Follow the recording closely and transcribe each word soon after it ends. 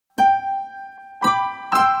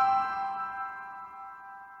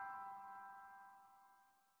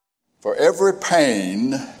For every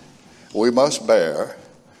pain we must bear,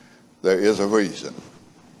 there is a reason.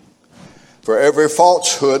 For every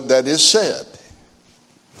falsehood that is said,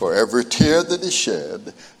 for every tear that is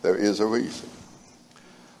shed, there is a reason.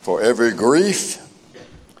 For every grief,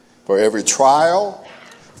 for every trial,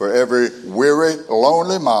 for every weary,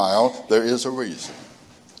 lonely mile, there is a reason.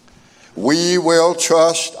 We will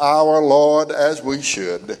trust our Lord as we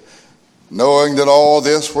should, knowing that all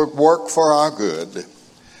this will work for our good,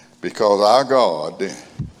 because our God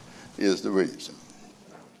is the reason.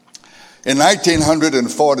 In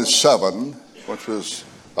 1947, which was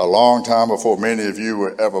a long time before many of you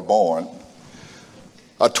were ever born,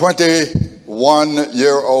 a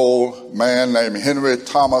 21-year-old man named Henry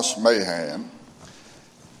Thomas Mahan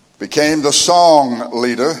became the song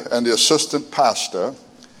leader and the assistant pastor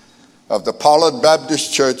of the Pollard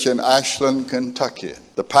Baptist Church in Ashland, Kentucky.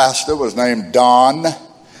 The pastor was named Don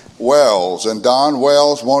Wells, and Don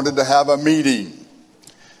Wells wanted to have a meeting.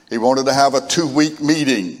 He wanted to have a 2-week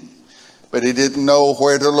meeting, but he didn't know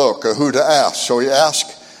where to look or who to ask. So he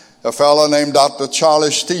asked a fellow named Dr.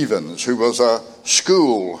 Charlie Stevens, who was a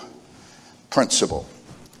school principal.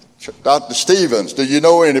 Dr. Stevens, do you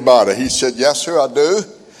know anybody? He said, yes, sir, I do.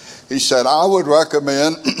 He said, I would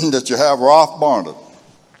recommend that you have Ralph Barnett.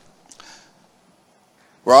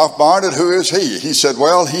 Ralph Barnett, who is he? He said,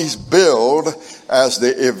 well, he's billed as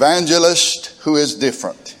the evangelist who is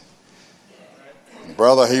different.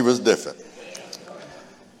 Brother, he was different.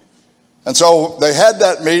 And so they had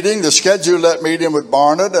that meeting, they scheduled that meeting with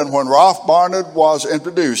Barnett, and when Ralph Barnett was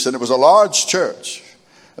introduced, and it was a large church,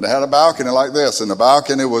 and they had a balcony like this, and the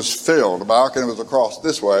balcony was filled. The balcony was across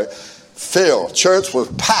this way, filled. Church was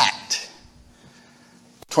packed.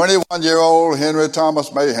 21-year-old Henry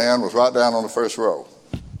Thomas Mahan was right down on the first row.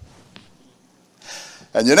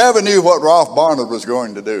 And you never knew what Ralph Barnett was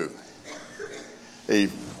going to do. He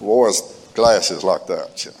wore his glasses like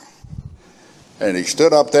that, you know. And he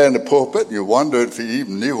stood up there in the pulpit, and you wondered if he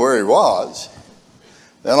even knew where he was.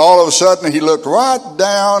 Then all of a sudden, he looked right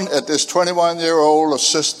down at this 21-year-old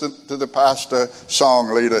assistant to the pastor,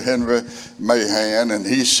 song leader, Henry Mahan, and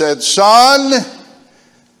he said, son.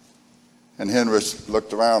 And Henry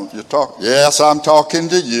looked around, you talk? Yes, I'm talking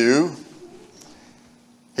to you.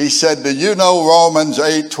 He said, do you know Romans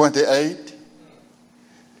 8:28?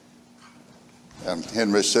 And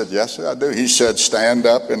Henry said, yes, sir, I do. He said, stand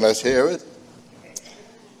up and let's hear it.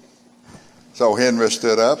 So Henry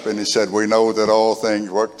stood up and he said, we know that all things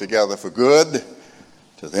work together for good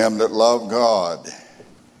to them that love God.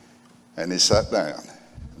 And he sat down.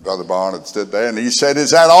 Brother Barnett stood there and he said,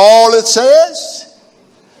 is that all it says?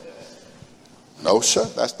 No, sir,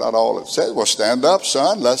 that's not all it says. Well, stand up,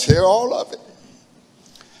 son. Let's hear all of it.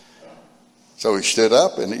 So he stood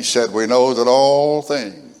up and he said, we know that all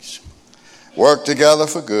things work together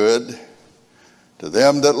for good to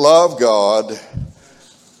them that love God,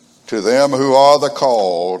 to them who are the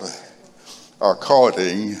called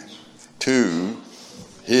according to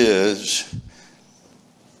his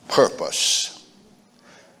purpose.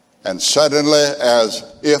 And suddenly, as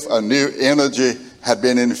if a new energy had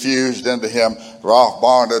been infused into him, Ralph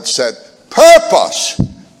Barnett said, purpose,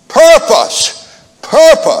 purpose,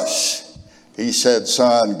 purpose. He said,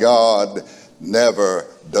 son, God never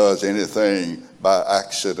does anything by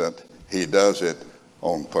accident. He does it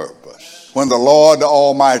on purpose. When the Lord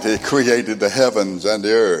Almighty created the heavens and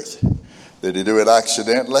the earth, did he do it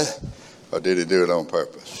accidentally or did he do it on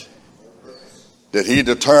purpose? Did he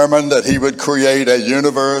determine that he would create a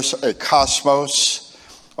universe, a cosmos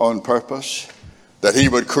on purpose? That he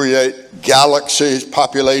would create galaxies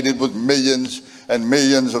populated with millions and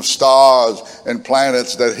millions of stars and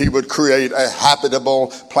planets, that he would create a habitable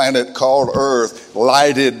planet called Earth,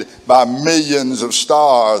 lighted by millions of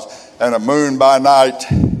stars, and a moon by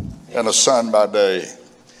night and a sun by day.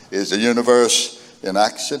 Is the universe an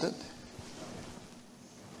accident?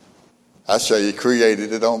 I say he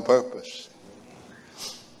created it on purpose.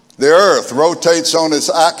 The earth rotates on its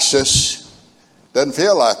axis. Doesn't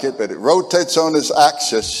feel like it, but it rotates on its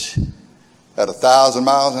axis at 1,000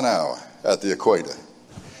 miles an hour at the equator.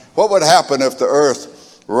 What would happen if the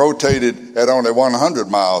earth rotated at only 100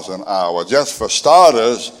 miles an hour? Just for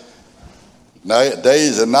starters,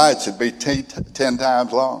 days and nights would be 10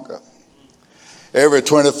 times longer. Every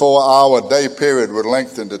 24-hour day period would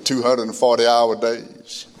lengthen to 240-hour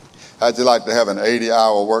days. How'd you like to have an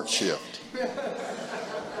 80-hour work shift?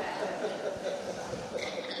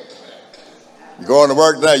 You going to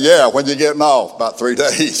work today? Yeah. When you getting off? About 3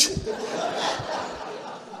 days.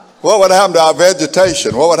 What would happen to our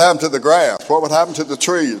vegetation? What would happen to the grass? What would happen to the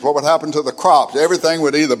trees? What would happen to the crops? Everything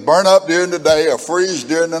would either burn up during the day or freeze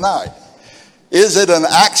during the night. Is it an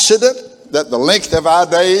accident that the length of our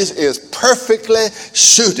days is perfectly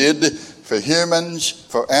suited for humans,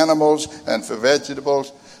 for animals, and for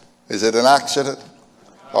vegetables? Is it an accident?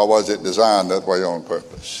 Or was it designed that way on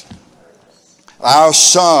purpose? Our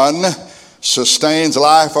sun sustains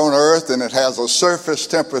life on earth, and it has a surface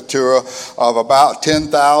temperature of about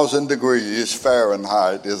 10,000 degrees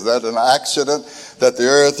Fahrenheit. Is that an accident that the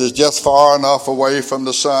earth is just far enough away from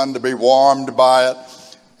the sun to be warmed by it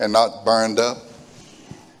and not burned up?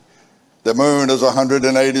 The moon is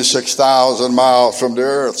 186,000 miles from the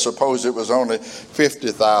earth. Suppose it was only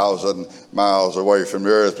 50,000 miles away from the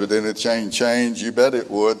earth. Would anything change? You bet it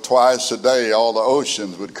would. Twice a day, all the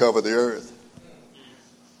oceans would cover the earth.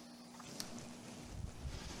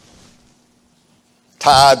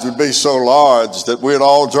 Tides would be so large that we'd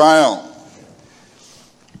all drown.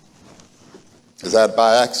 Is that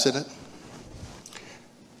by accident?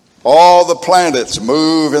 All the planets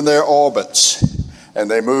move in their orbits, and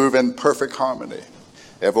they move in perfect harmony.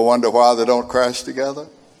 Ever wonder why they don't crash together?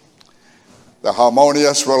 The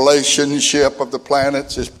harmonious relationship of the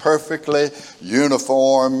planets is perfectly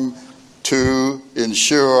uniform to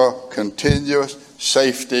ensure continuous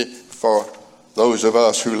safety for those of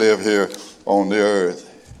us who live here on the earth.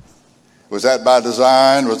 Was that by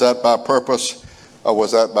design? Was that by purpose? Or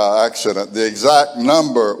was that by accident? The exact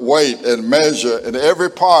number, weight, and measure in every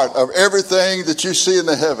part of everything that you see in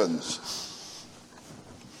the heavens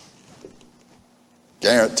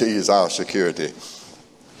guarantees our security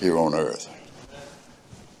here on earth.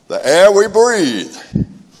 The air we breathe,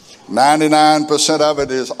 99% of it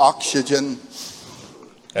is oxygen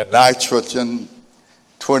and nitrogen,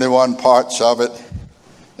 21 parts of it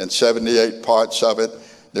and 78 parts of it.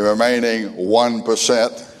 The remaining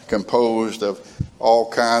 1% composed of all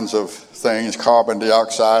kinds of things: carbon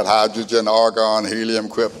dioxide, hydrogen, argon, helium,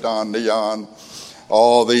 krypton, neon,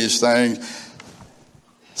 all these things.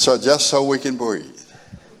 So just so we can breathe,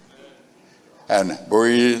 and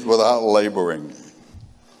breathe without laboring.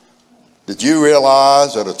 Did you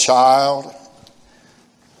realize that a child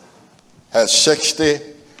has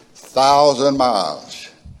 60,000 miles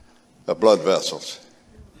of blood vessels?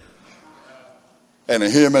 And a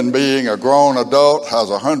human being, a grown adult, has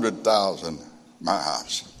 100,000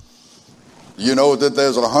 miles. You know that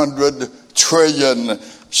there's 100 trillion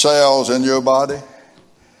cells in your body?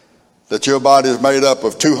 That your body is made up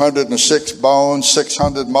of 206 bones,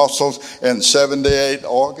 600 muscles, and 78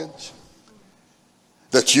 organs?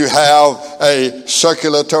 That you have a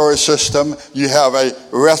circulatory system, you have a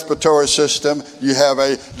respiratory system, you have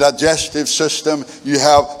a digestive system, you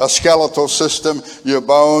have a skeletal system, your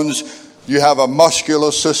bones, you have a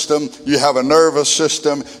muscular system, you have a nervous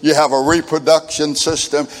system, you have a reproduction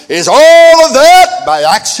system. Is all of that by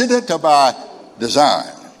accident or by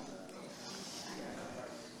design?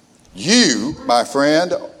 You, my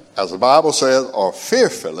friend, as the Bible says, are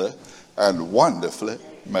fearfully and wonderfully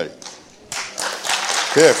made.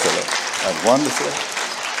 Fearfully and wonderfully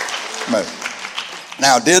made.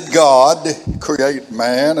 Now, did God create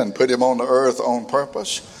man and put him on the earth on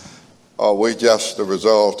purpose? Or are we just the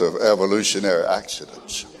result of evolutionary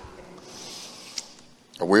accidents?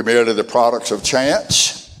 Are we merely the products of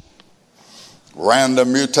chance,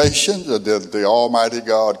 random mutations, or did the Almighty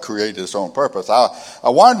God create us on purpose? I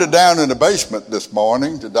wandered down in the basement this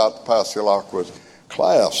morning to Dr. Paciolacqua's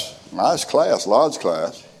class. Nice class, large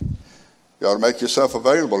class. You ought to make yourself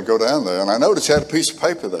available to go down there. And I noticed he had a piece of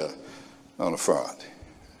paper there on the front.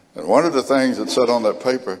 And one of the things that said on that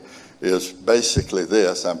paper is basically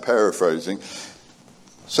this, I'm paraphrasing,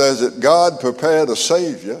 says that God prepared a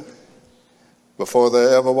Savior before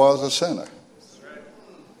there ever was a sinner.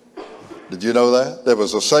 Did you know that? There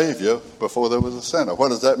was a Savior before there was a sinner. What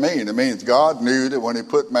does that mean? It means God knew that when he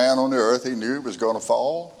put man on the earth, he knew he was going to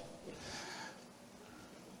fall.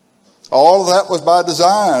 All of that was by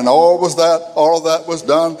design. All of that was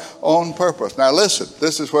done on purpose. Now listen,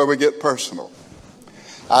 this is where we get personal.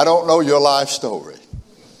 I don't know your life story.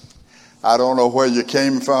 I don't know where you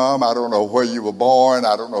came from. I don't know where you were born.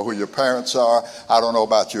 I don't know who your parents are. I don't know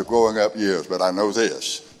about your growing up years, but I know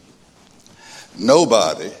this.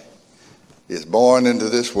 Nobody is born into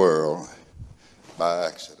this world by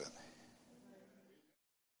accident.